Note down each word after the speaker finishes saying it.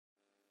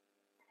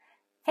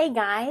Hey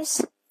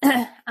guys,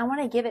 I want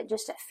to give it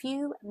just a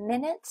few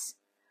minutes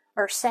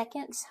or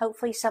seconds.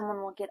 Hopefully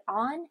someone will get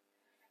on.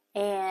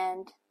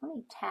 And let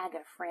me tag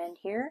a friend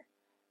here.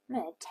 I'm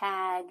going to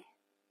tag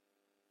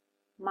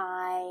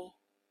my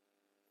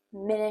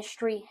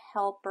ministry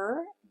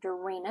helper,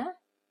 Dorena.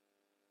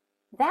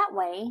 That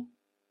way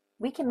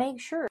we can make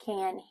sure you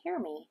can hear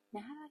me. Now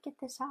how do I get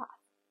this off?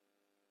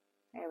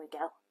 There we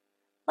go.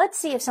 Let's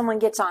see if someone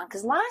gets on,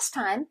 because last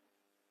time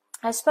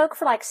I spoke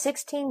for like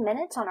 16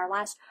 minutes on our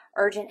last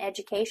urgent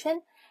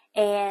education,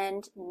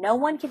 and no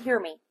one could hear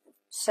me.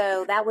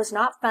 So that was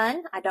not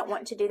fun. I don't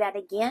want to do that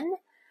again.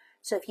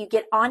 So if you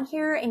get on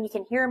here and you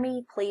can hear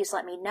me, please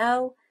let me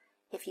know.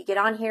 If you get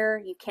on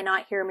here, you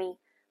cannot hear me,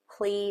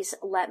 please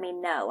let me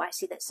know. I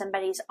see that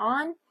somebody's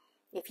on.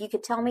 If you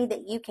could tell me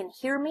that you can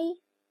hear me,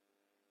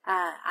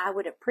 I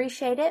would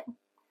appreciate it.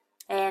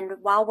 And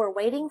while we're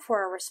waiting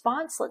for a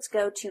response, let's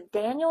go to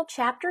Daniel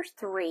chapter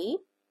 3.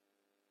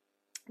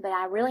 But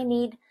I really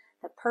need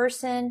the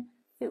person,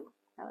 that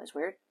was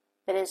weird,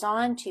 that is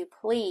on to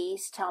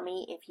please tell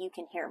me if you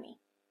can hear me.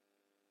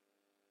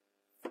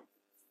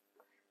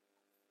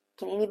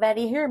 Can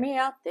anybody hear me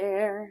out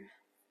there?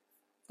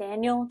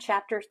 Daniel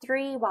chapter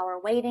 3, while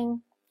we're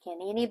waiting, can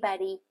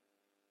anybody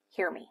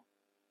hear me?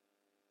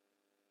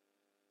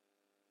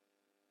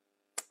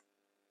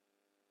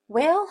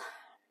 Well,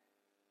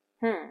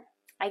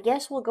 I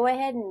guess we'll go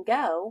ahead and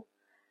go.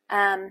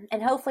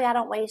 And hopefully I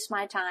don't waste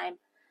my time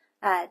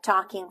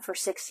talking for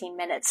 16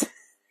 minutes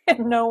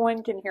and no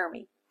one can hear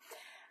me.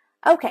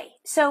 Okay,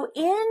 so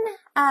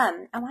I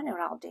know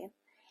what I'll do.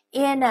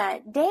 In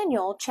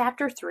Daniel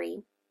chapter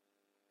 3,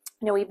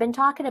 we've been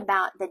talking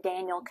about the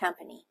Daniel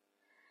company.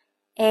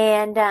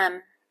 And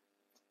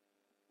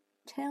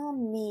tell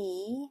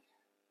me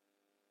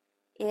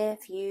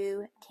if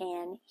you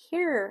can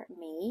hear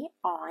me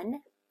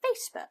on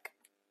Facebook.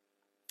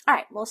 All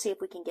right, we'll see if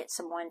we can get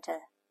someone to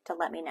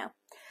let me know.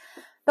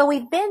 But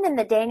we've been in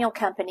the Daniel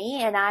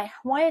company, and I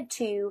wanted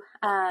to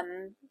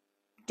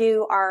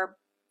do our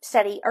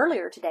study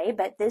earlier today,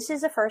 but this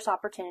is the first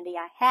opportunity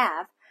I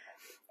have.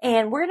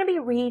 And we're going to be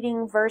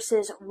reading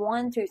verses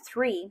 1 through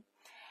 3.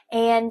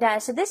 And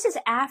so this is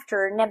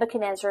after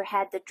Nebuchadnezzar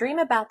had the dream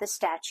about the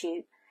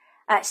statue,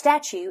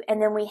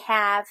 and then we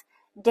have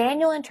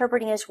Daniel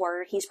interpreting his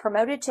word. He's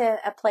promoted to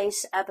a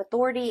place of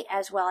authority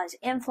as well as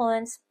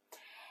influence.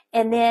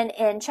 And then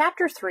in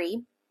chapter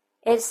 3,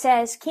 it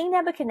says, King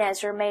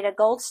Nebuchadnezzar made a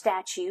gold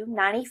statue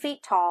 90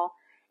 feet tall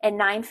and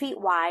 9 feet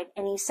wide,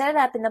 and he set it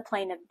up in the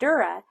plain of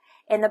Dura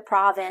in the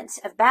province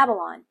of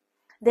Babylon.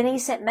 Then he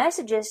sent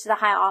messages to the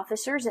high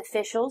officers,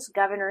 officials,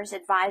 governors,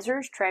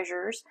 advisors,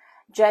 treasurers,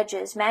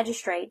 judges,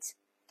 magistrates,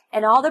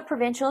 and all the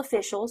provincial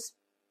officials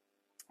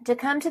to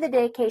come to the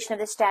dedication of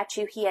the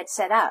statue he had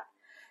set up.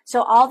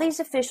 So all these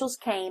officials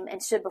came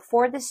and stood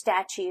before the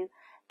statue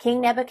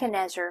King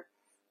Nebuchadnezzar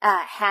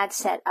had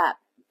set up.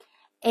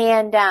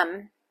 And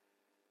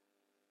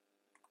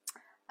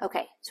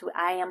okay, so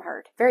I am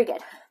heard. Very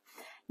good.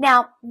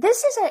 Now,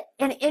 this is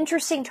an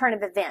interesting turn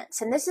of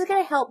events, and this is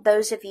going to help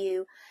those of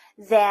you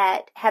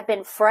that have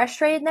been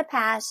frustrated in the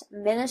past,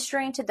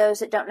 ministering to those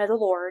that don't know the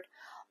Lord,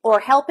 or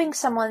helping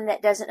someone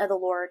that doesn't know the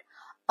Lord,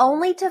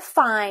 only to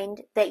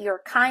find that your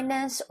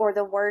kindness or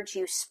the words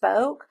you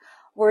spoke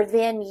were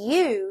then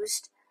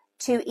used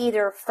to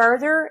either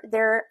further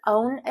their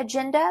own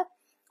agenda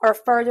or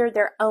further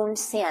their own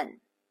sin.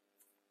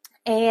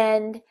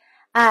 And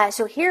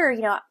so here,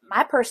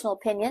 my personal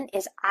opinion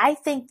is I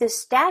think this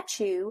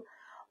statue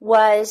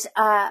was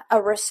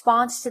a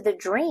response to the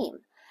dream,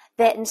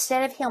 that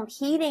instead of him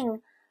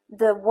heeding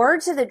the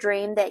words of the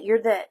dream that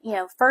you're the,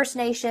 first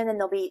nation and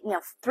there'll be,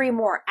 3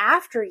 more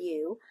after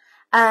you,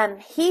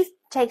 he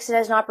takes it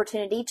as an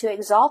opportunity to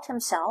exalt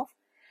himself,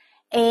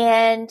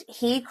 and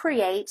he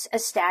creates a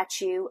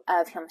statue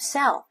of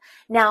himself.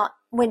 Now,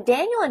 when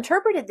Daniel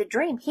interpreted the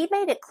dream, he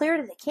made it clear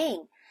to the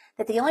king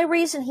that the only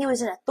reason he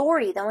was in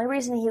authority, the only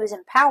reason he was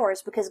in power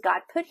is because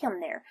God put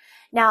him there.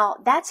 Now,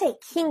 that's a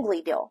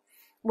kingly deal.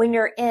 When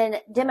you're in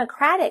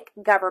democratic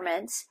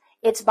governments,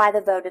 it's by the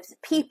vote of the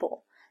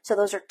people. So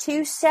those are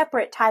 2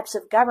 separate types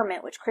of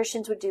government, which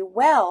Christians would do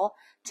well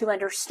to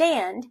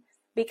understand,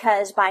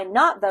 because by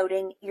not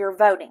voting, you're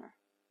voting.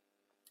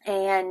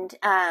 And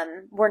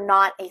we're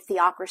not a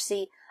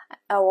theocracy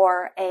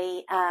or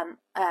a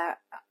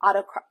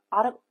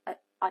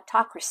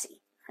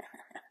autocracy.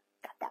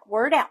 Got that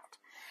word out.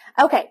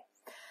 Okay.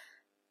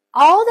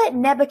 All that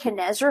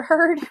Nebuchadnezzar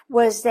heard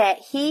was that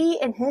he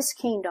and his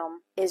kingdom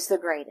is the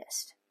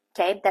greatest.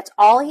 Okay. That's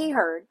all he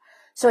heard.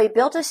 So he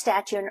built a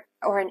statue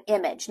or an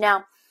image.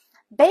 Now,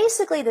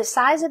 basically the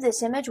size of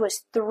this image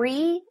was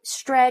 3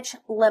 stretch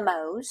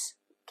limos.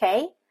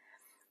 Okay.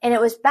 And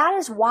it was about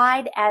as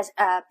wide as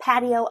a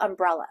patio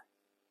umbrella.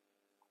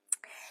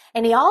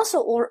 And he also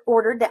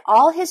ordered that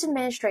all his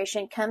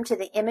administration come to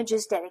the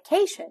image's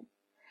dedication.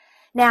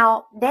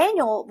 Now,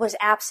 Daniel was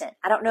absent.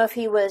 I don't know if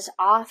he was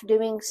off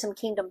doing some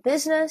kingdom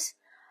business,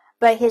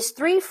 but his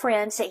 3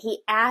 friends that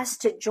he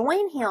asked to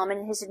join him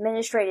in his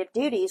administrative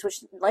duties,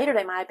 which later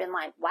they might have been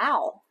like,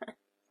 wow,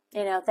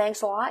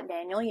 Thanks a lot,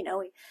 Daniel.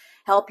 We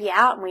help you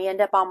out and we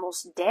end up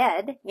almost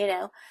dead,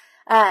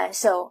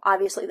 So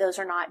obviously those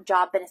are not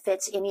job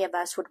benefits any of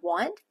us would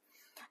want.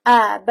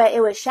 But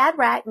it was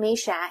Shadrach,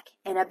 Meshach,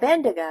 and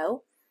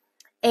Abednego.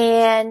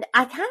 And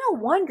I kind of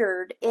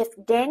wondered if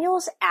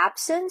Daniel's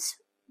absence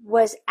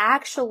was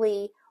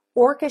actually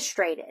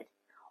orchestrated,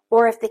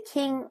 or if the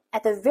king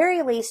at the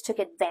very least took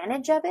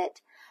advantage of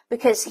it,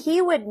 because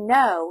he would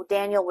know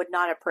Daniel would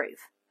not approve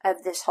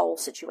of this whole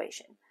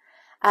situation.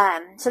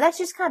 So that's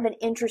just kind of an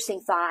interesting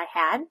thought I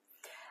had.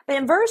 But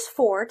in verse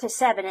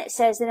 4-7, it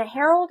says, Then a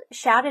herald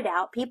shouted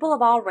out, People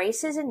of all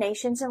races and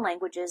nations and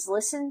languages,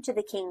 listen to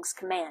the king's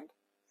command.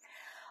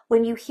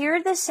 When you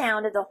hear the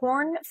sound of the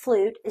horn,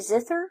 flute,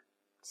 zither,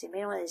 does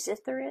anybody know what a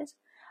zither is?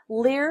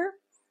 Lyre,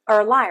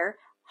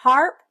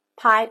 harp,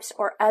 pipes,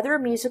 or other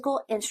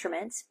musical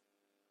instruments,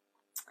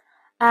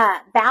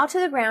 bow to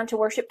the ground to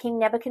worship King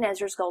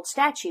Nebuchadnezzar's gold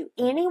statue.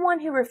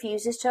 Anyone who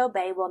refuses to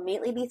obey will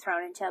immediately be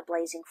thrown into a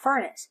blazing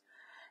furnace.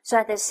 So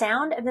at the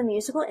sound of the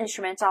musical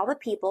instruments, all the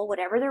people,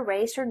 whatever their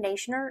race or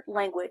nation or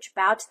language,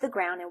 bowed to the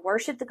ground and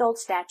worshiped the gold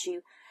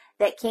statue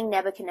that King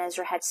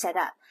Nebuchadnezzar had set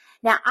up.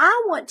 Now,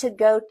 I want to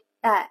go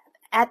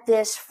at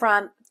this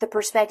from the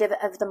perspective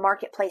of the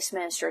marketplace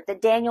minister, the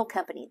Daniel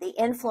company, the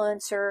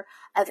influencer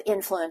of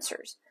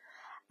influencers.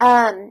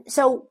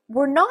 So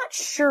we're not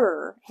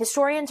sure,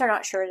 historians are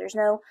not sure, there's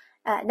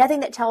nothing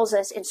that tells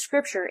us in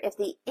scripture if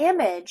the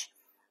image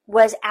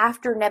was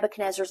after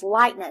Nebuchadnezzar's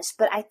likeness,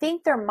 but I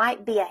think there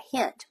might be a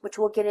hint, which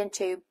we'll get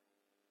into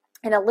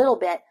in a little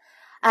bit.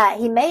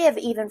 He may have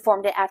even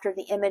formed it after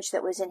the image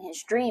that was in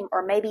his dream,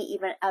 or maybe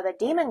even of a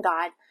demon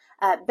god,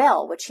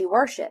 Bel, which he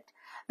worshipped.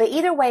 But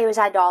either way, it was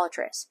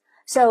idolatrous.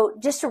 So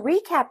just to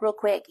recap real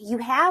quick, you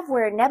have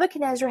where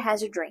Nebuchadnezzar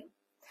has a dream.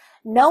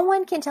 No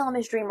one can tell him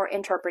his dream or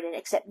interpret it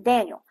except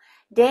Daniel.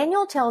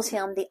 Daniel tells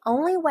him the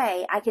only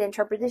way I can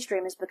interpret this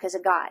dream is because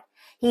of God.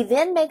 He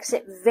then makes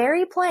it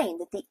very plain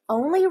that the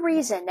only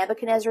reason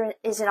Nebuchadnezzar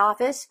is in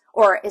office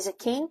or is a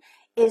king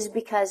is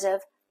because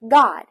of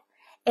God.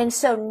 And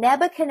so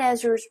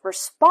Nebuchadnezzar's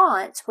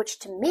response, which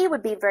to me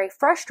would be very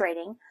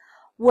frustrating,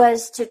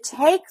 was to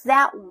take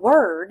that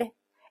word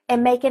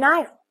and make an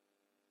idol.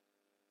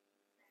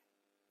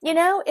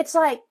 It's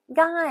like,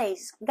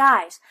 guys.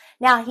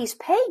 Now he's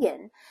pagan,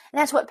 and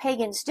that's what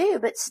pagans do,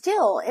 but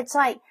still, it's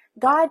like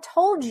God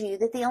told you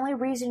that the only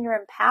reason you're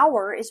in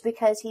power is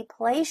because he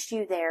placed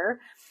you there,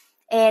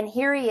 and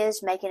here he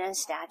is making a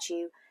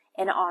statue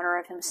in honor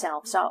of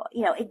himself. So,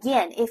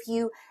 again, if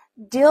you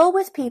deal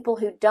with people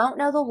who don't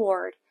know the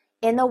Lord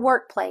in the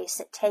workplace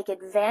that take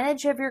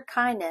advantage of your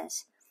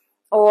kindness,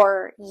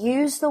 or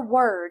use the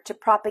word to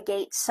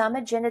propagate some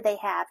agenda they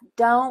have,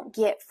 don't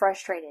get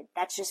frustrated.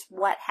 That's just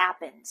what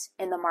happens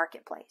in the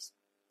marketplace.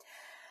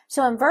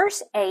 So in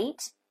verse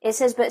 8, it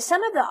says, But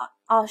some of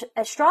the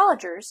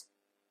astrologers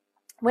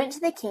went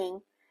to the king,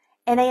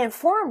 and they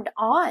informed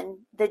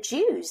on the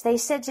Jews. They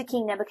said to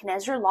King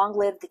Nebuchadnezzar, Long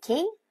live the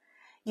king.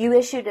 You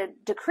issued a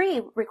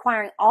decree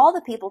requiring all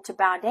the people to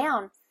bow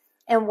down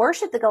and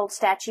worship the gold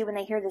statue when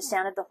they hear the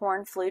sound of the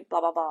horn, flute, blah,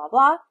 blah, blah,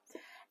 blah.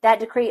 That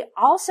decree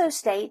also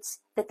states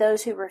that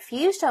those who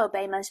refuse to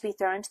obey must be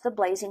thrown into the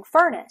blazing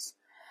furnace.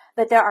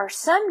 But there are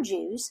some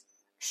Jews,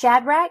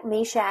 Shadrach,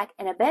 Meshach,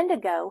 and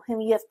Abednego, whom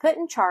you have put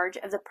in charge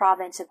of the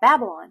province of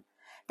Babylon.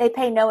 They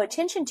pay no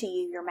attention to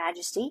you, your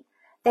majesty.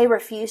 They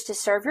refuse to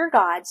serve your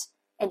gods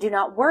and do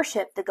not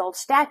worship the gold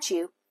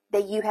statue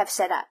that you have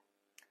set up.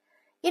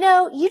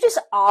 You just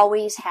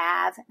always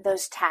have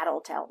those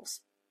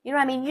tattletales. You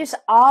just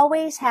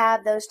always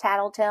have those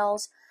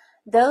tattletales.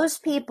 Those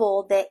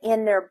people that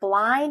in their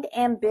blind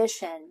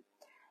ambition,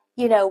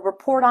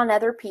 report on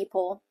other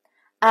people.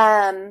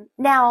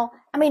 Now,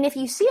 if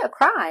you see a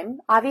crime,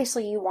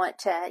 obviously you want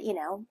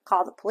to,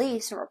 call the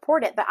police and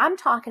report it. But I'm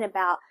talking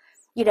about,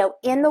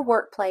 in the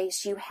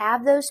workplace, you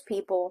have those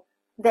people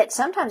that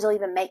sometimes will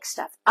even make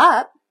stuff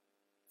up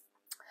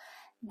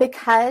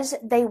because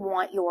they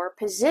want your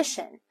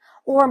position.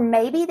 Or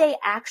maybe they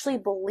actually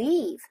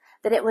believe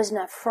that it was an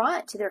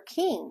affront to their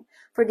king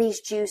for these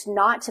Jews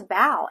not to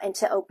bow and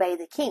to obey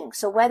the king.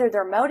 So whether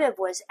their motive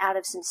was out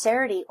of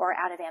sincerity or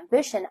out of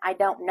ambition, I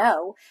don't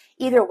know.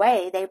 Either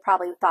way, they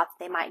probably thought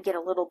that they might get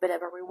a little bit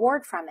of a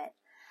reward from it.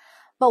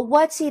 But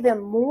what's even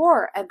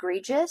more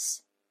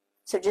egregious,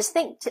 so just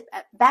think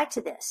back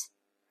to this.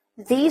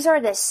 These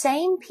are the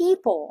same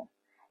people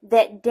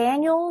that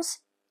Daniel's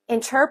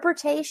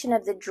interpretation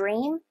of the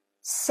dream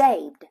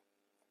saved.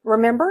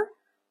 Remember?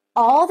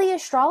 All the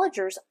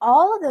astrologers,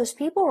 all of those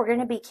people were going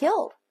to be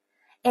killed.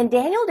 And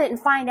Daniel didn't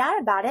find out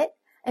about it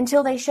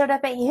until they showed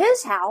up at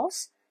his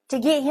house to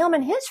get him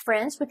and his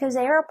friends because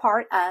they are a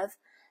part of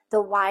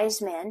the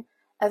wise men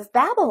of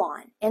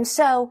Babylon. And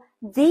so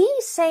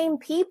these same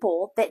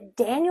people that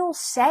Daniel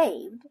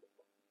saved,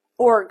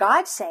 or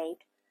God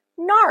saved,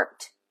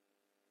 narked.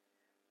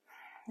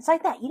 It's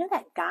like that.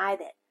 That guy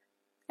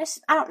that,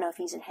 I don't know if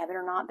he's in heaven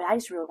or not, but I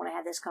just really want to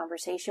have this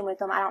conversation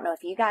with him. I don't know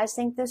if you guys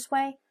think this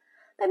way.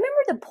 Remember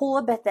the pool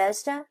of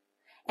Bethesda?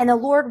 And the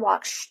Lord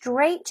walks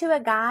straight to a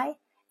guy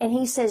and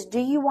he says, Do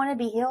you want to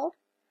be healed?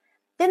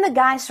 Then the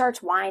guy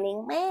starts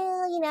whining,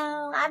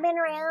 well, I've been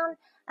around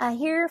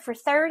here for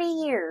 30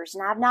 years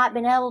and I've not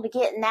been able to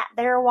get in that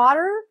there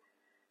water.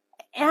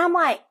 And I'm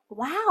like,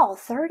 wow,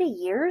 30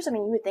 years? I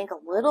mean, you would think a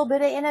little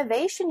bit of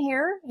innovation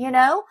here,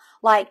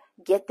 like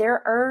get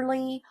there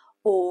early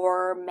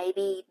or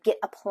maybe get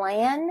a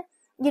plan,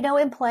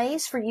 in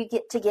place for you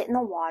to get in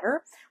the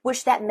water,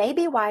 which that may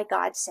be why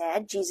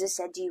Jesus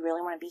said, do you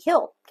really want to be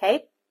healed?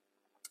 Okay.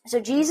 So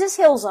Jesus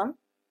heals him.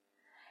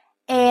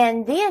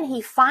 And then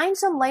he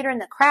finds him later in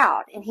the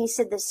crowd. And he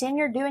said, the sin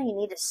you're doing, you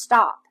need to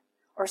stop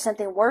or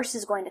something worse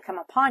is going to come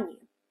upon you.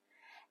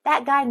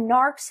 That guy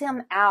narcs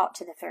him out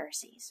to the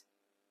Pharisees.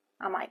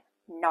 I'm like,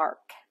 narc.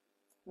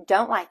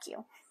 Don't like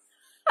you.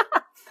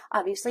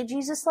 Obviously,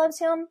 Jesus loves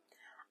him.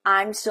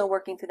 I'm still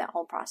working through that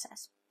whole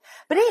process.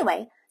 But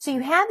anyway, so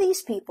you have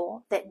these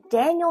people that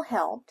Daniel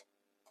helped.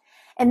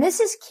 And this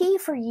is key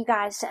for you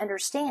guys to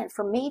understand,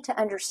 for me to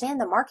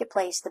understand the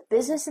marketplace, the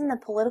business and the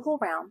political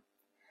realm,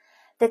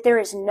 that there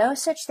is no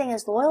such thing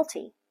as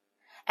loyalty,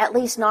 at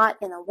least not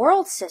in the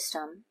world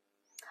system,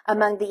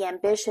 among the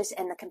ambitious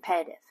and the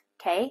competitive.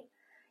 Okay?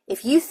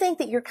 If you think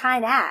that your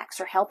kind acts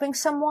or helping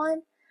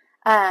someone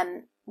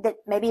that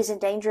maybe is in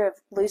danger of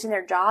losing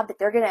their job, that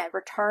they're going to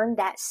return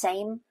that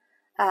same,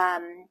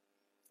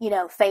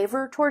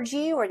 favor towards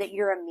you, or that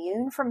you're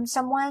immune from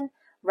someone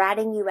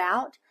ratting you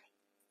out,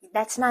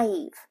 that's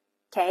naive.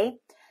 Okay.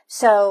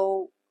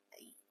 So,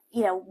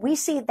 we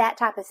see that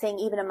type of thing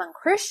even among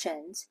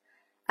Christians.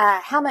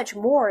 How much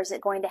more is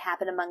it going to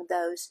happen among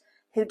those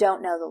who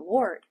don't know the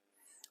Lord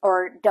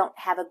or don't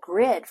have a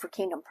grid for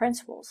kingdom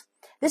principles?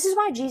 This is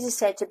why Jesus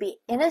said to be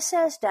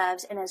innocent as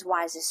doves and as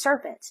wise as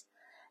serpents.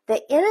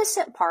 The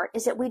innocent part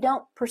is that we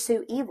don't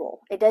pursue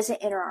evil. It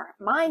doesn't enter our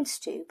minds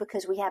to,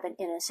 because we have an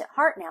innocent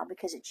heart now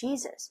because of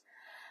Jesus.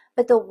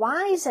 But the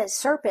wise as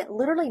serpent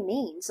literally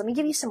means, let me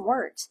give you some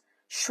words,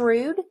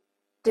 shrewd,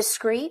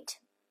 discreet,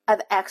 of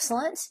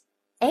excellence,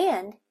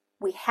 and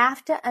we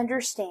have to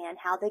understand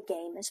how the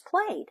game is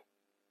played.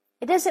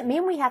 It doesn't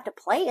mean we have to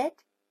play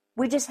it.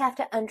 We just have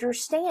to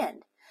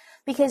understand.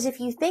 Because if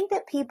you think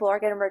that people are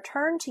going to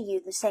return to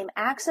you the same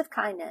acts of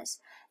kindness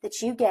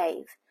that you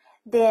gave,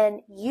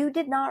 then you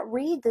did not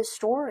read the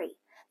story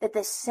that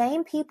the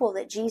same people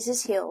that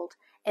Jesus healed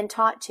and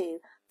taught to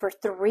for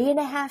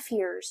 3.5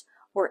 years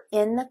were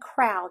in the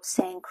crowd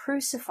saying,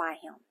 crucify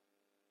him.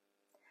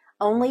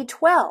 Only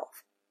 12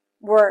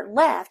 were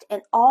left,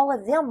 and all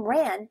of them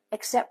ran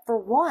except for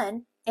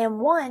one, and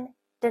one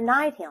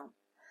denied him.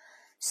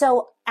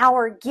 So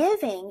our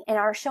giving and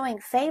our showing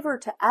favor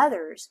to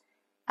others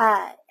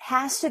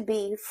has to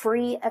be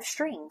free of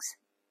strings.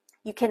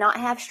 You cannot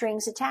have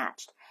strings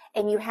attached.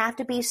 And you have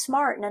to be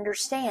smart and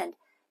understand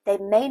they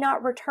may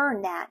not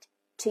return that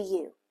to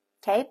you.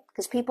 Okay?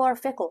 Because people are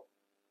fickle.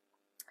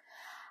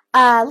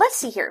 Let's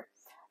see here.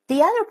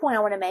 The other point I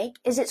want to make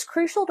is it's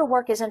crucial to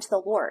work as unto the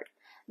Lord.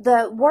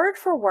 The word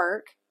for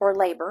work or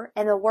labor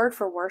and the word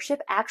for worship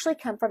actually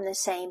come from the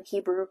same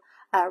Hebrew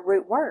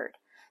root word.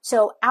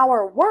 So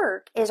our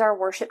work is our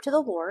worship to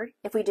the Lord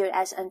if we do it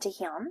as unto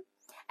him,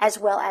 as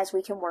well as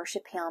we can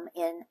worship him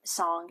in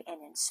song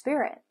and in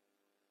spirit.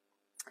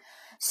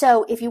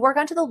 So if you work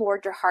unto the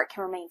Lord, your heart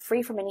can remain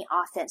free from any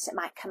offense that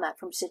might come up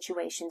from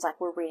situations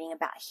like we're reading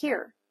about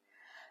here.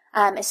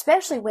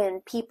 Especially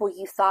when people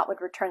you thought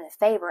would return the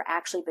favor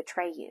actually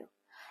betray you.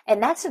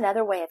 And that's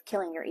another way of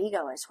killing your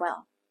ego as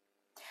well.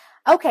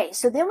 Okay,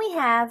 so then we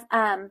have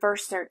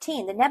verse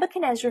 13. The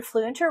Nebuchadnezzar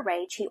flew into a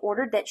rage. He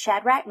ordered that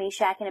Shadrach,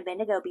 Meshach, and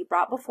Abednego be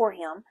brought before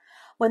him.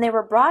 When they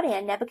were brought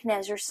in,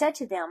 Nebuchadnezzar said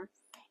to them,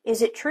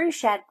 is it true,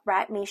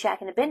 Shadrach,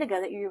 Meshach, and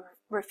Abednego, that you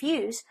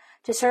refuse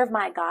to serve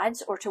my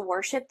gods or to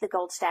worship the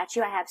gold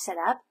statue I have set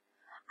up?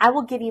 I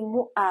will give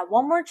you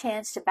one more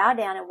chance to bow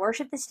down and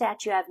worship the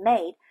statue I have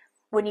made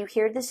when you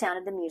hear the sound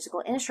of the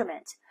musical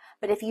instruments.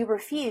 But if you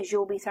refuse, you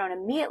will be thrown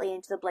immediately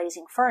into the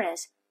blazing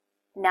furnace.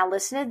 Now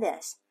listen to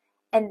this.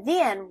 And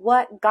then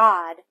what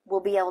God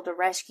will be able to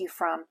rescue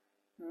from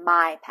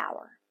my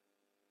power?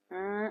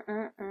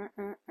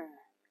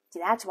 See,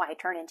 that's why I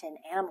turned into an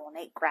animal and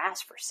ate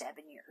grass for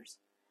 7 years.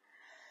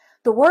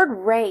 The word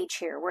rage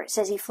here, where it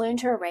says he flew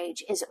into a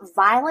rage, is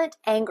violent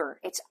anger.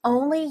 It's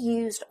only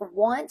used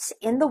once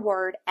in the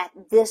word at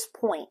this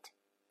point.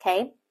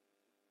 Okay?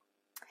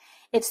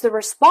 It's the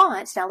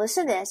response, now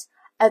listen to this,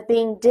 of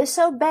being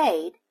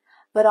disobeyed,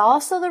 but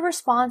also the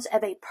response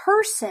of a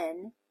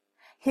person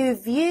who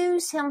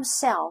views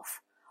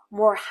himself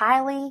more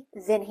highly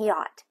than he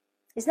ought.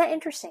 Isn't that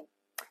interesting?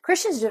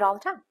 Christians do it all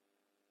the time.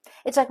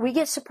 It's like we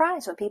get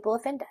surprised when people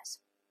offend us.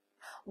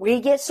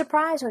 We get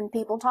surprised when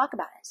people talk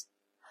about us.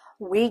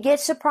 We get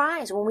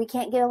surprised when we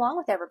can't get along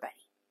with everybody.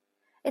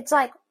 It's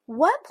like,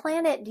 what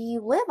planet do you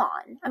live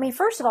on? I mean,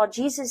 first of all,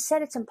 Jesus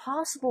said it's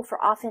impossible for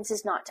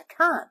offenses not to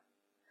come.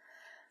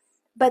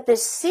 But the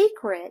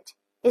secret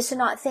is to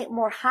not think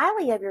more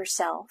highly of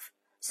yourself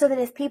so that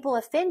if people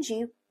offend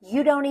you,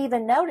 you don't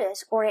even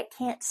notice or it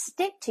can't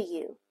stick to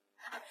you.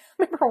 I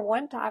remember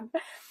one time I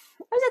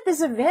was at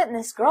this event and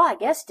this girl, I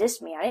guess,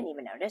 dissed me. I didn't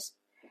even notice.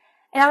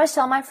 And I was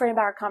telling my friend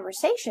about our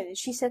conversation and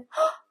she said,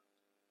 oh,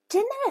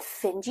 didn't that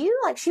offend you?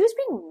 Like, she was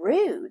being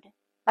rude.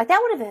 Like, that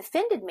would have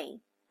offended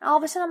me. And all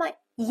of a sudden, I'm like,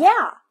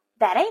 yeah,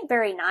 that ain't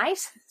very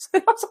nice. So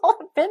I was all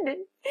offended.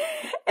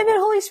 And then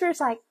Holy Spirit's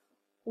like,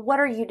 what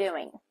are you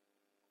doing?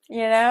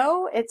 You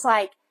know, it's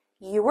like,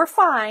 you were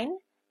fine,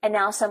 and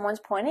now someone's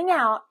pointing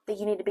out that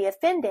you need to be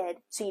offended,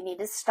 so you need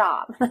to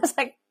stop. I was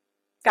like,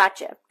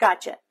 gotcha.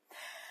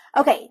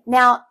 Okay,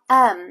 now,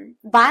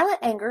 violent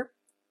anger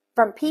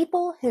from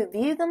people who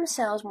view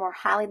themselves more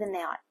highly than they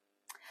ought.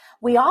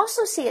 We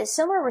also see a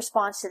similar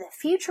response to the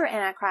future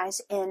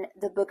Antichrist in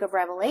the book of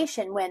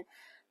Revelation, when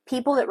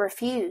people that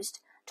refused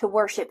to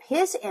worship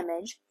his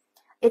image,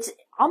 it's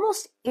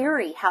almost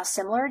eerie how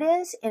similar it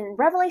is. In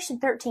Revelation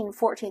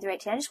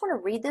 13:14-18, I just want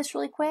to read this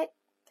really quick.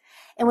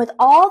 And with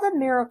all the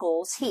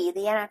miracles he,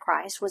 the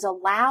Antichrist, was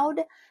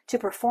allowed to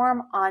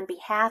perform on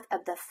behalf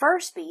of the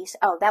first beast.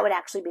 Oh, that would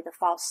actually be the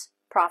false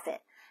prophet.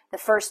 The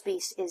first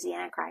beast is the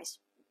Antichrist.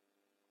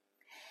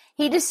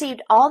 He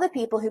deceived all the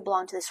people who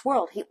belonged to this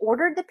world. He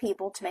ordered the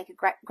people to make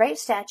a great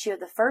statue of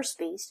the first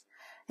beast,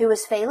 who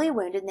was fatally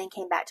wounded and then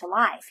came back to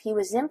life. He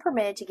was then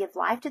permitted to give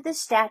life to this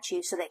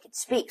statue so they could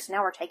speak. So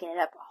now we're taking it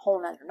up a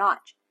whole nother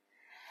notch.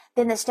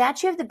 Then the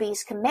statue of the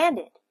beast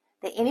commanded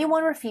that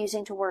anyone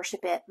refusing to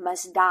worship it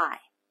must die.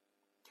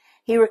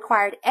 He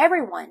required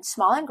everyone,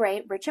 small and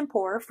great, rich and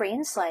poor, free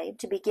and slave,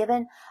 to be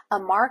given a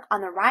mark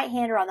on the right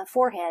hand or on the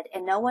forehead,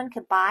 and no one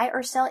could buy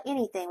or sell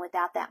anything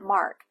without that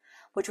mark,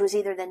 which was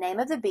either the name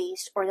of the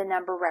beast or the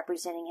number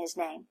representing his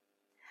name.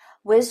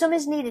 Wisdom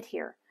is needed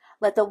here.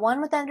 Let the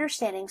one with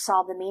understanding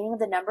solve the meaning of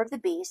the number of the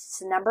beast. It's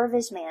the number of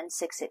his man,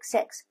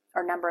 666,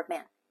 or number of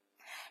man.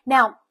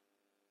 Now,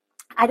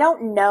 I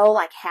don't know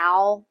like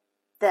how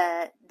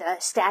the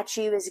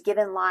statue is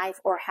given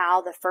life or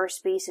how the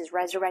first beast is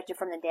resurrected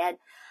from the dead.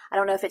 I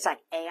don't know if it's like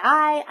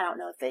AI. I don't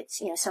know if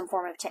it's, some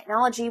form of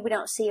technology we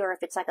don't see, or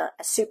if it's like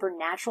a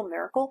supernatural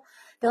miracle.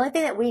 The only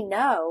thing that we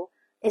know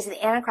is that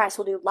the Antichrist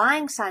will do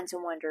lying signs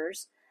and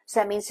wonders. So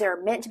that means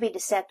they're meant to be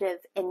deceptive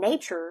in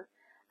nature,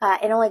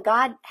 and only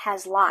God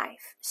has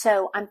life.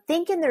 So I'm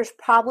thinking there's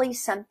probably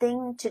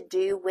something to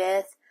do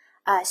with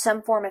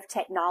some form of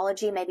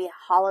technology, maybe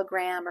a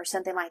hologram or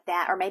something like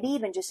that, or maybe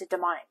even just a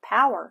demonic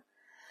power.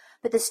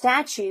 But the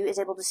statue is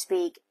able to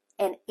speak,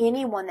 and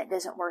anyone that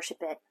doesn't worship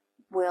it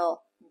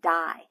will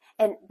die.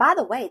 And by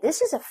the way,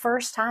 this is the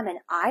first time an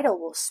idol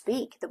will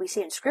speak that we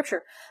see in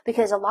Scripture,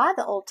 because a lot of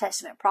the Old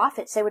Testament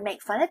prophets, they would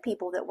make fun of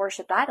people that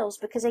worshiped idols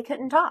because they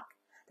couldn't talk.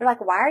 They're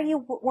like, why are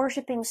you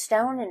worshiping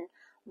stone and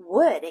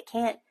wood? It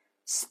can't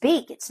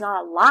speak. It's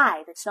not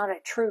alive. It's not a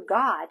true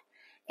God.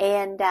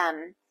 And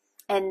then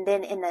in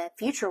the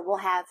future, we'll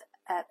have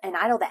an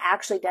idol that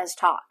actually does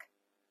talk.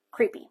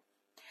 Creepy.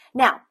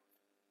 Now,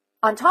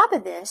 on top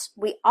of this,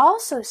 we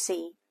also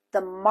see the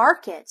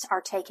markets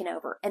are taken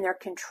over, and they're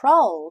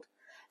controlled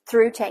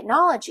through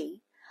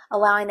technology,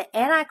 allowing the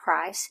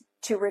Antichrist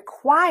to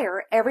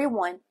require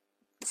everyone,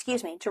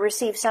 to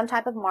receive some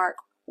type of mark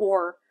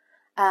or,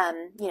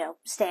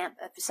 stamp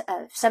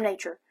of some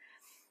nature.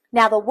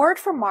 Now, the word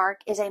for mark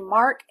is a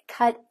mark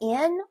cut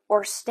in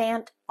or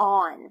stamped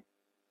on.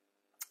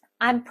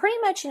 I'm pretty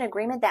much in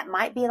agreement that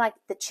might be like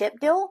the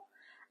chip deal.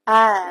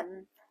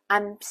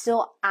 I'm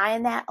still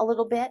eyeing that a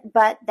little bit,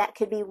 but that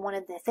could be one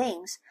of the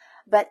things.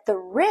 But the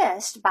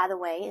wrist, by the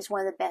way, is one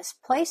of the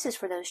best places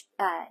for those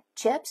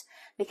chips,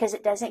 because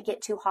it doesn't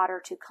get too hot or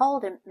too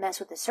cold and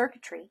mess with the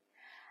circuitry.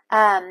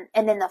 And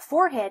then the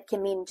forehead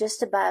can mean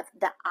just above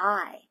the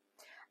eye.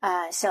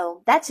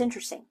 So that's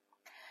interesting.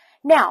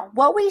 Now,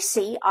 what we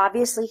see,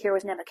 obviously, here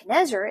with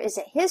Nebuchadnezzar is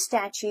that his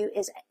statue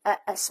is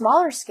a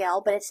smaller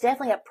scale, but it's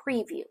definitely a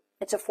preview.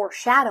 It's a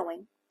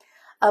foreshadowing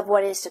of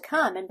what is to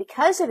come. And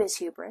because of his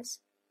hubris,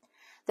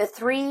 the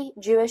 3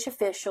 Jewish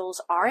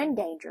officials are in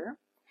danger.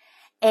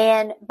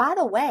 And by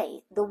the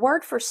way, the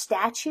word for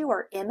statue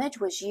or image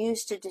was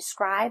used to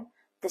describe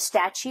the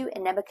statue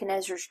in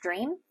Nebuchadnezzar's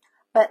dream,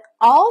 but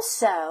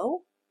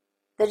also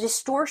the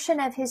distortion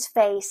of his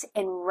face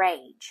in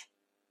rage.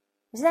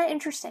 Isn't that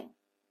interesting?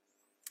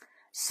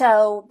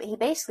 So he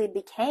basically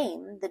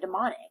became the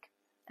demonic.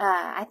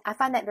 I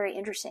find that very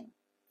interesting.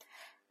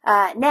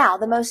 Now,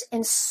 the most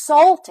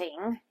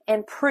insulting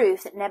and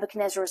proof that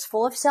Nebuchadnezzar was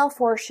full of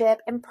self-worship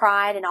and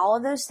pride and all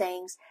of those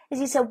things is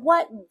he said,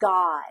 what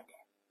God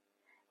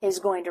is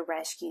going to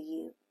rescue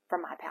you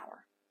from my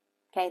power?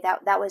 Okay,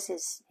 that was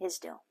his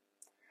deal.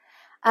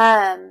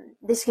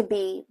 This can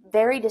be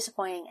very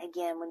disappointing,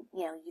 again, when,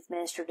 you've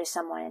ministered to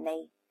someone and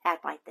they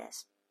act like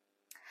this.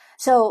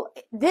 So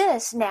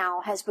this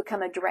now has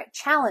become a direct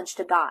challenge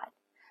to God,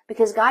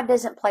 because God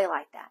doesn't play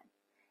like that.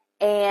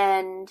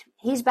 And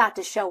he's about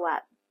to show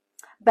up.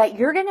 But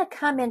you're going to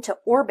come into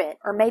orbit,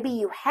 or maybe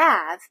you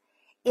have,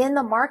 in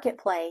the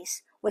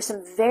marketplace with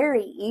some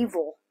very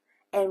evil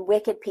and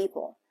wicked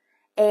people.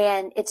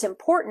 And it's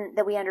important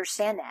that we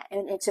understand that.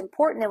 And it's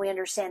important that we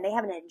understand they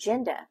have an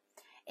agenda.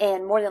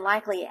 And more than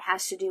likely it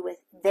has to do with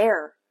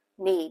their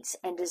needs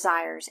and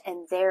desires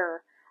and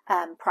their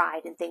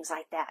pride and things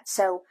like that.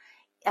 So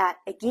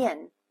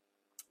again,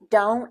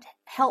 don't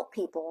help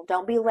people.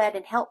 Don't be led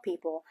and help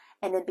people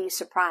and then be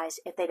surprised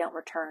if they don't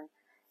return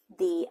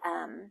the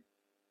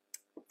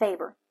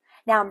favor.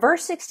 Now in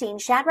verse 16,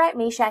 Shadrach,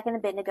 Meshach, and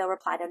Abednego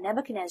replied, O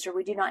Nebuchadnezzar,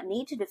 we do not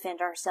need to defend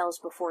ourselves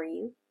before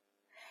you.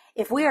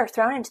 If we are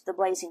thrown into the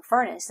blazing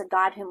furnace, the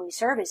God whom we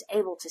serve is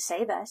able to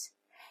save us.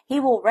 He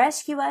will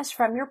rescue us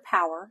from your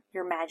power,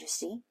 your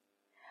majesty.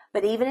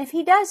 But even if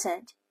he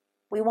doesn't,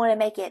 we want to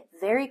make it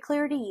very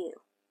clear to you,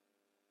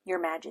 your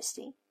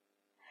majesty,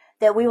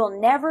 that we will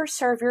never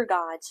serve your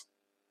gods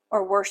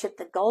or worship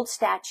the gold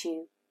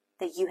statue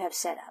that you have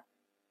set up.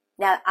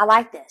 Now, I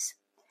like this.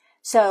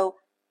 So,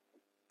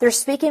 they're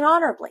speaking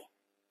honorably.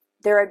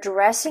 They're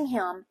addressing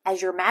him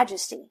as your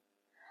majesty.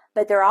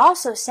 But they're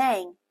also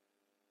saying,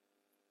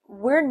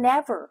 we're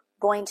never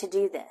going to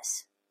do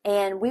this.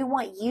 And we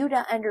want you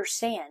to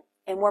understand,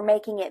 and we're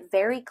making it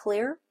very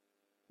clear,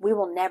 we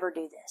will never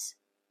do this.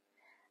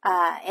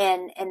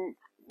 And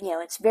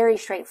it's very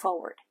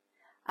straightforward.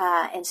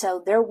 And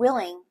so they're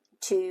willing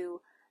to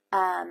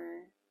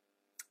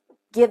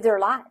give their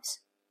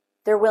lives.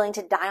 They're willing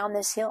to die on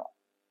this hill.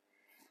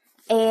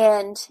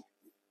 And,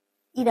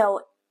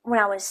 when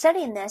I was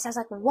studying this, I was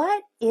like,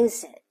 what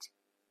is it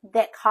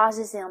that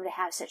causes them to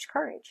have such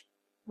courage?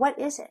 What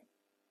is it?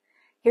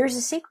 Here's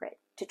the secret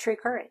to true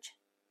courage.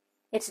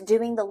 It's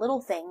doing the little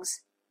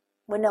things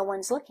when no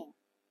one's looking.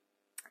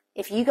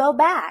 If you go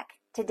back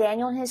to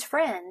Daniel and his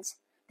friends,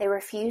 they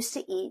refused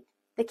to eat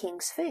the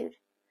king's food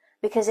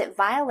because it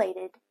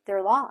violated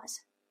their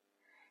laws.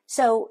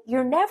 So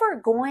you're never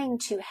going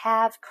to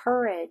have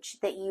courage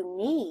that you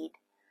need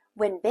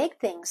when big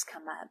things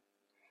come up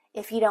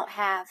if you don't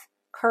have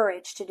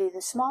courage to do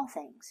the small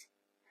things.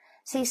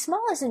 See,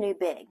 small is the new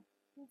big.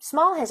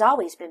 Small has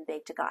always been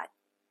big to God.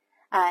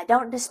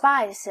 Don't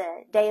despise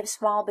a day of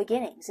small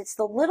beginnings. It's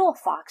the little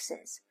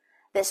foxes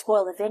that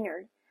spoil the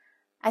vineyard.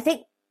 I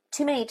think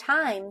too many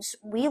times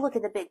we look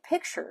at the big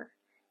picture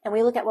and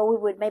we look at what we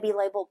would maybe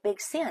label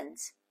big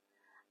sins.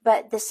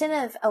 But the sin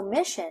of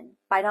omission,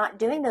 by not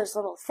doing those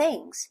little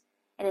things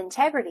in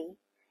integrity,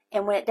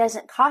 and when it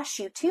doesn't cost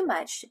you too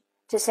much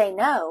to say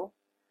no,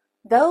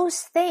 those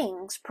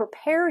things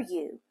prepare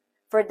you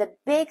for the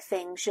big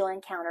things you'll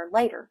encounter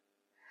later.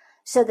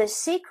 So the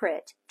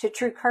secret to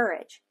true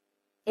courage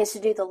is to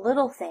do the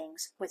little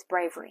things with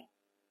bravery.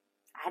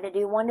 I had to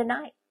do one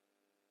tonight.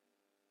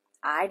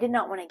 I did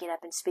not want to get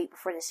up and speak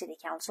before the city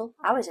council.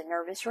 I was a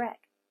nervous wreck.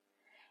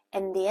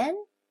 And then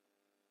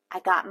I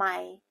got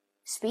my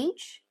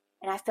speech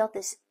and I felt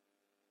this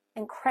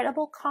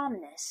incredible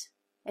calmness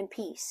and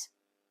peace.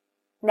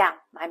 Now,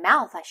 my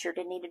mouth, I sure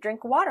did need to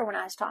drink water when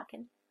I was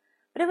talking,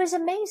 but it was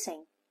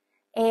amazing.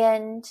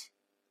 And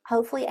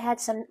hopefully it had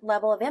some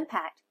level of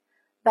impact.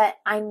 But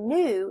I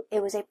knew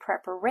it was a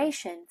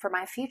preparation for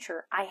my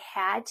future. I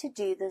had to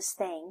do this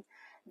thing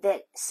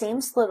that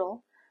seems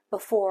little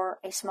before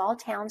a small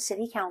town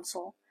city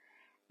council.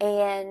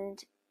 And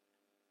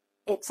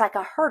it's like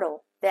a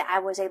hurdle that I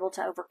was able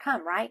to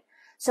overcome, right?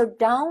 So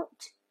don't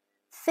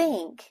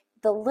think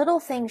the little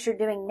things you're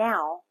doing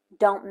now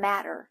don't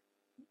matter.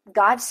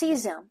 God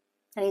sees them,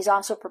 and he's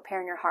also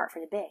preparing your heart for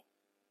the big.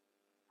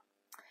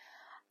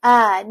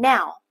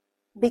 Now,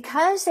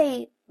 because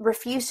they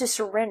refused to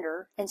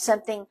surrender in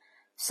something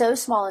so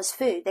small as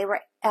food, they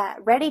were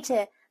ready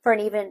for an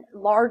even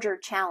larger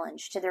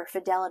challenge to their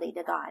fidelity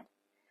to God.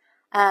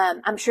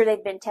 I'm sure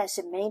they've been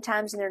tested many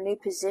times in their new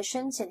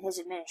positions in his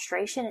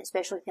administration,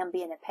 especially with him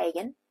being a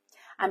pagan.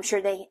 I'm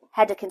sure they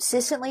had to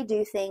consistently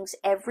do things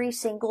every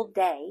single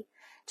day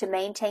to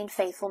maintain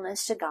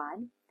faithfulness to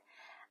God.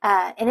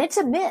 And it's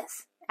a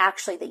myth,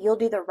 actually, that you'll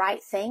do the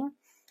right thing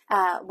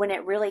when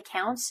it really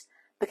counts.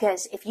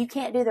 Because if you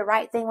can't do the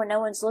right thing when no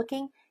one's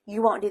looking,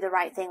 you won't do the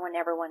right thing when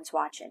everyone's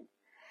watching.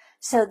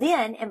 So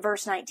then, in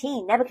verse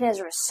 19,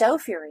 Nebuchadnezzar was so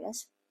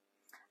furious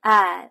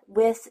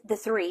with the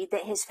three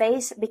that his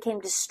face became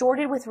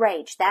distorted with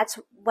rage. That's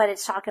what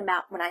it's talking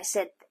about when I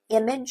said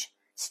image,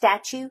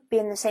 statue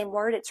being the same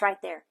word. It's right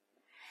there.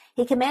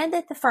 He commanded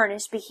that the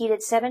furnace be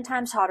heated 7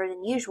 times hotter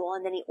than usual,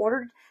 and then he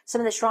ordered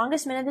some of the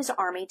strongest men of his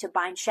army to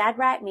bind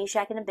Shadrach,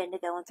 Meshach, and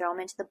Abednego and throw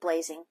them into the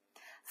blazing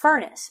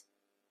furnace.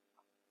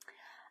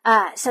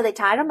 So they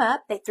tied them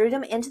up, they threw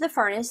them into the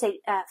furnace, they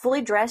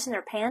fully dressed in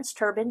their pants,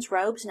 turbans,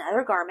 robes, and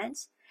other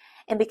garments.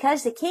 And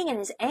because the king in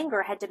his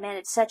anger had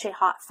demanded such a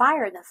hot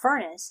fire in the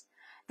furnace,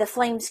 the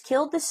flames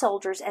killed the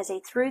soldiers as they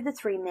threw the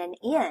 3 men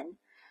in.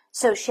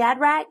 So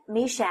Shadrach,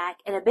 Meshach,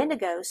 and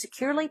Abednego,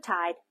 securely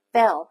tied,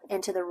 fell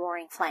into the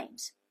roaring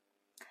flames.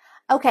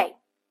 Okay,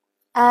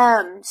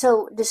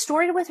 so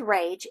distorted with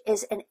rage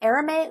is an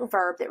Aramaic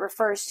verb that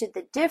refers to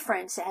the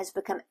difference that has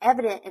become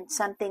evident in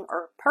something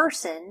or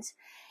persons.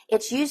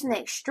 It's used in the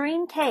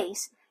extreme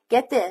case,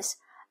 get this,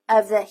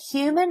 of the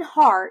human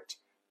heart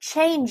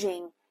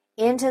changing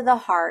into the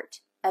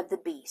heart of the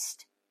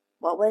beast.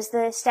 What was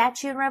the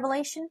statue in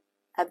Revelation?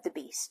 Of the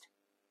beast.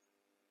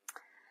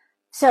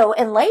 So,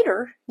 and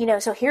later,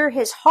 so here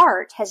his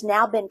heart has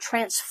now been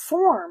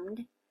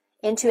transformed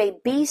into a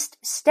beast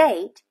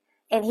state,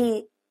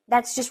 and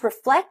that's just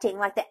reflecting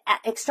like the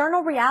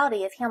external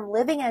reality of him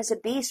living as a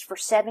beast for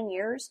 7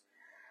 years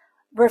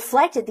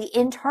reflected the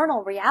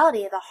internal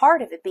reality of the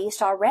heart of a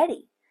beast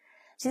already.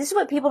 See, this is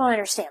what people don't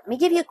understand. Let me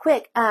give you a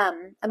quick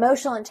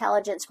emotional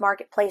intelligence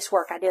marketplace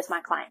work I do with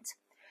my clients.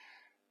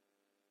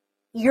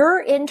 Your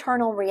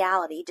internal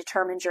reality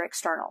determines your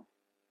external.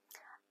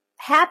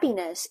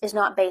 Happiness is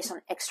not based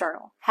on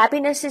external.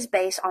 Happiness is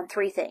based on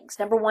three things.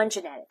 Number one,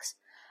 genetics.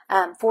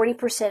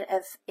 40%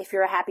 of, if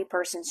you're a happy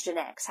person's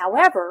genetics.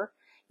 However,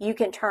 you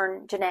can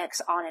turn genetics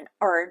on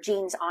or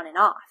genes on and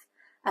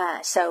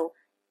off. So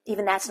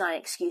even that's not an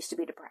excuse to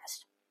be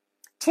depressed.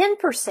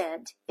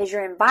 10% is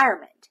your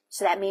environment.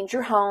 So that means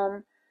your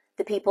home,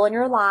 the people in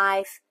your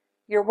life,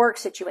 your work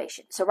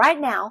situation. So right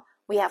now,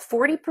 we have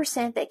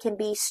 40% that can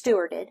be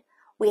stewarded.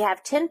 We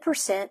have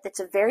 10% that's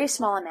a very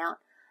small amount.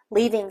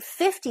 Leaving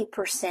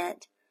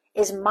 50%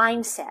 is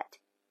mindset.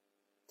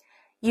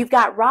 You've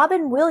got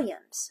Robin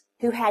Williams,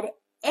 who had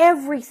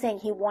everything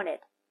he wanted.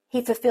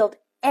 He fulfilled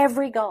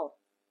every goal,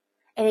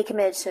 and he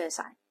committed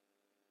suicide.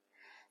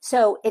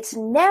 So it's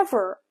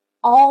never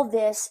all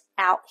this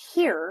out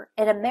here,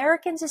 and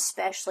Americans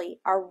especially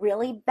are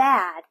really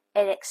bad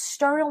at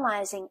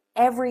externalizing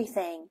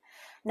everything,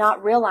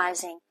 not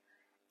realizing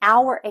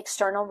our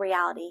external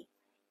reality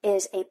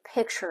is a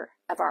picture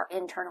of our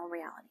internal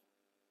reality.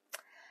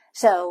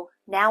 So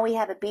now we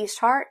have a beast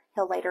heart.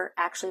 He'll later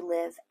actually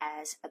live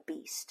as a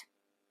beast.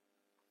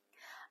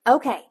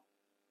 Okay.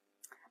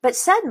 But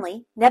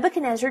suddenly,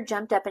 Nebuchadnezzar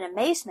jumped up in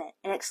amazement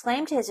and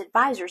exclaimed to his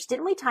advisors,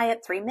 "Didn't we tie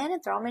up 3 men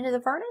and throw them into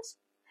the furnace?"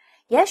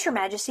 "Yes, your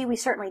majesty, we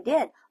certainly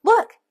did.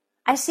 Look,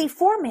 I see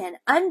 4 men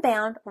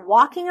unbound,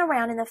 walking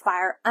around in the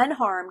fire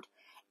unharmed,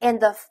 and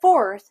the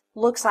 4th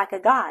looks like a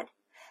god."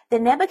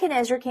 Then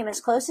Nebuchadnezzar came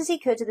as close as he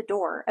could to the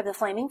door of the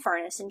flaming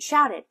furnace and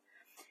shouted,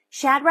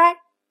 "Shadrach,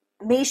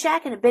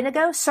 Meshach, and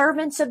Abednego,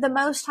 servants of the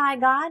Most High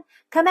God,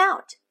 come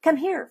out, come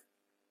here."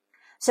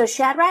 So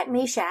Shadrach,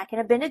 Meshach, and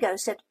Abednego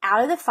stepped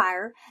out of the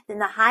fire. Then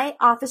the high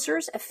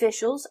officers,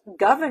 officials,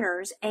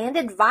 governors, and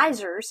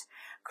advisors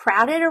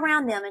crowded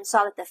around them and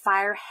saw that the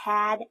fire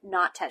had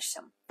not touched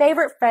them.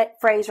 Favorite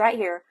phrase right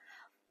here.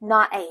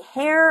 Not a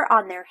hair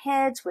on their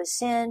heads was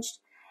singed,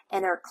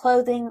 and their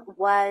clothing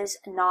was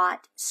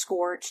not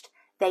scorched.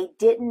 They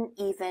didn't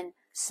even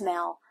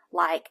smell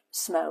like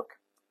smoke.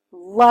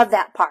 Love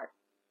that part.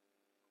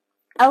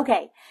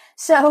 Okay,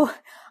 so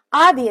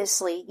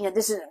obviously,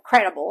 this is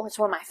incredible. It's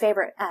one of my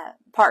favorite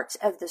parts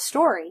of the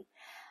story.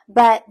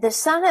 But the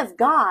Son of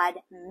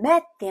God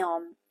met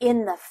them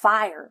in the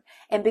fire.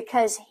 And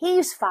because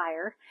he's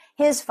fire,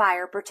 his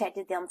fire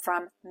protected them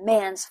from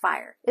man's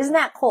fire. Isn't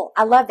that cool?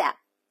 I love that.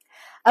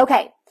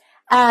 Okay,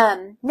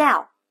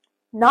 now,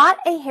 not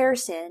a hair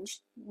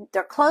singed.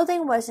 Their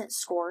clothing wasn't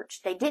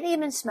scorched. They didn't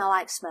even smell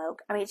like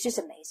smoke. I mean, it's just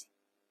amazing.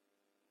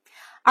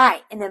 All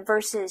right, and then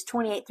verses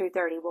 28 through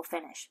 30, we'll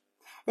finish.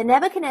 Then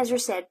Nebuchadnezzar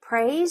said,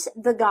 "Praise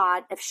the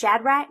God of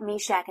Shadrach,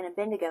 Meshach, and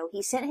Abednego.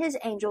 He sent his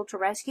angel to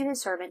rescue his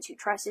servants who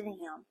trusted in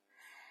him.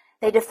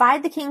 They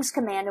defied the king's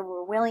command and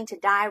were willing to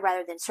die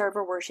rather than serve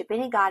or worship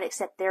any god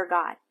except their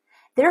God.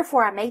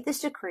 Therefore I make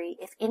this decree,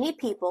 if any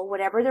people,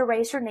 whatever their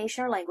race or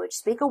nation or language,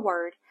 speak a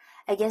word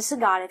against the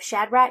God of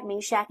Shadrach,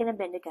 Meshach, and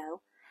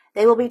Abednego,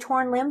 they will be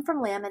torn limb from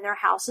limb, and their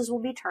houses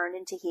will be turned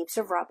into heaps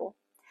of rubble.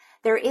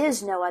 There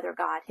is no other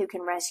God who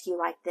can rescue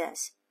like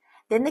this."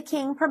 Then the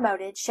king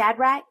promoted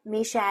Shadrach,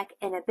 Meshach,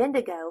 and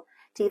Abednego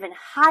to even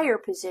higher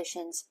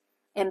positions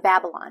in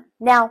Babylon.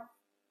 Now,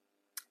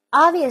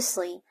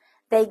 obviously,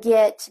 they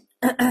get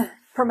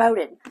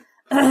promoted.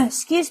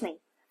 Excuse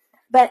me.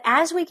 But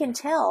as we can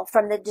tell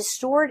from the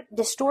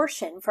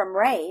distortion from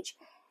rage,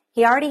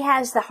 he already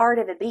has the heart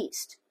of a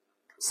beast.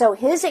 So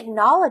his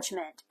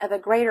acknowledgement of a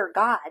greater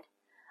God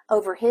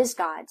over his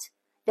gods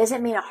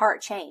doesn't mean a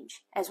heart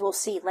change, as we'll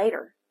see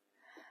later.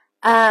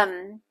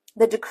 The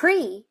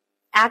decree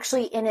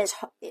actually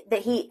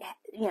that he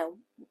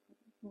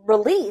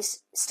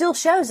released still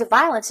shows the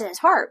violence in his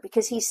heart,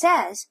 because he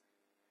says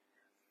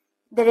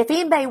that if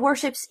anybody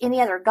worships any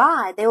other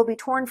god, they will be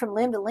torn from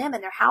limb to limb,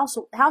 and their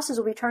houses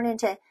will be turned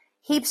into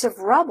heaps of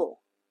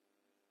rubble.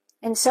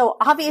 And so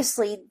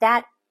obviously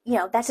that's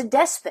a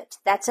despot.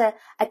 That's a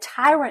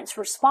tyrant's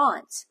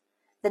response,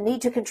 the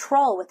need to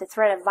control with the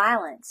threat of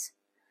violence.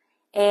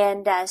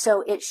 And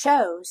so it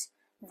shows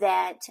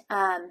that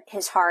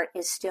his heart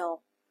is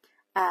still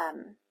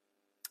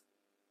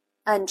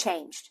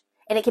unchanged.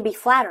 And it can be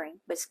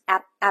flattering, but it's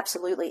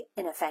absolutely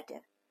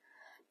ineffective.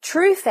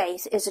 True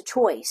faith is a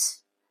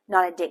choice,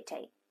 not a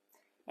dictate.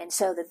 And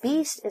so the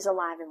beast is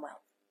alive and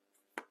well.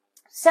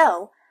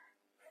 So,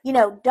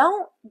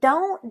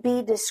 don't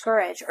be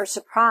discouraged or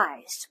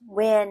surprised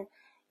when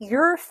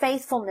your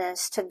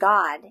faithfulness to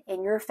God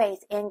and your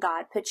faith in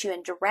God puts you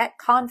in direct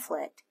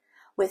conflict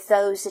with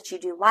those that you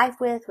do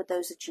life with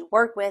those that you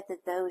work with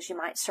those you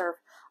might serve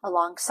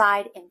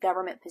alongside in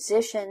government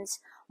positions,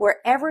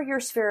 wherever your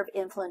sphere of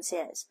influence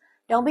is.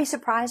 Don't be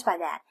surprised by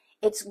that.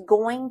 It's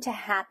going to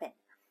happen.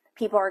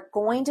 People are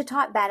going to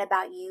talk bad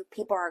about you.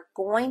 People are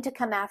going to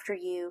come after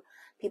you.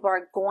 People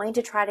are going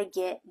to try to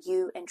get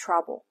you in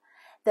trouble.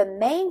 The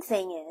main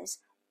thing is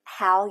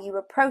how you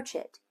approach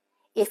it.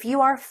 If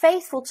you are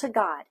faithful to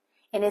God,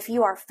 and if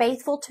you are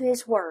faithful to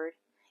His Word,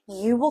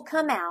 you will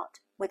come out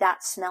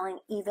without smelling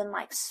even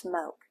like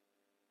smoke.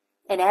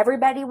 And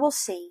everybody will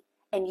see,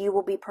 and you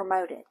will be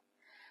promoted.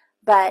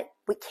 But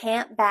we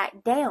can't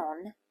back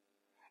down,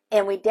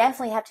 and we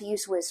definitely have to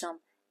use wisdom,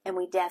 and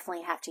we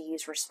definitely have to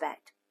use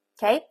respect.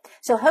 Okay?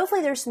 So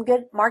hopefully there's some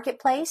good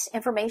marketplace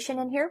information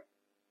in here.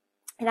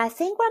 And I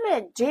think what I'm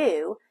going to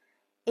do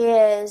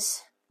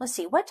is, let's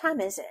see, what time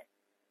is it?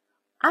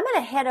 I'm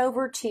going to head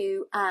over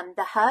to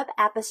the Hub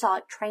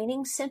Apostolic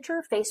Training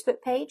Center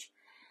Facebook page,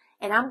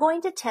 and I'm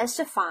going to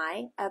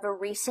testify of a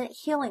recent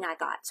healing I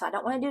got. So I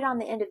don't want to do it on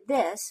the end of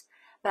this,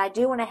 but I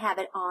do want to have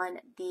it on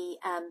the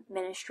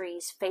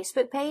ministry's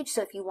Facebook page.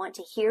 So if you want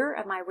to hear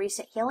of my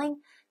recent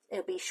healing,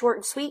 it'll be short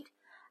and sweet.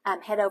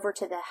 Head over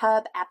to the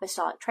Hub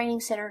Apostolic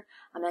Training Center.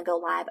 I'm going to go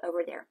live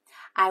over there.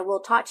 I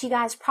will talk to you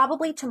guys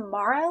probably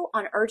tomorrow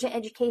on Urgent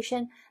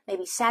Education,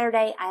 maybe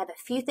Saturday. I have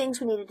a few things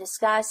we need to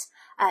discuss.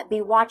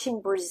 Be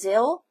watching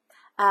Brazil.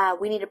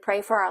 We need to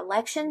pray for our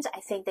elections.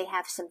 I think they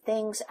have some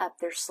things up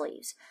their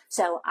sleeves.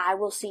 So I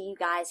will see you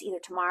guys either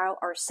tomorrow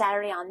or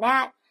Saturday on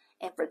that.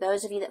 And for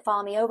those of you that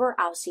follow me over,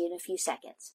 I'll see you in a few seconds.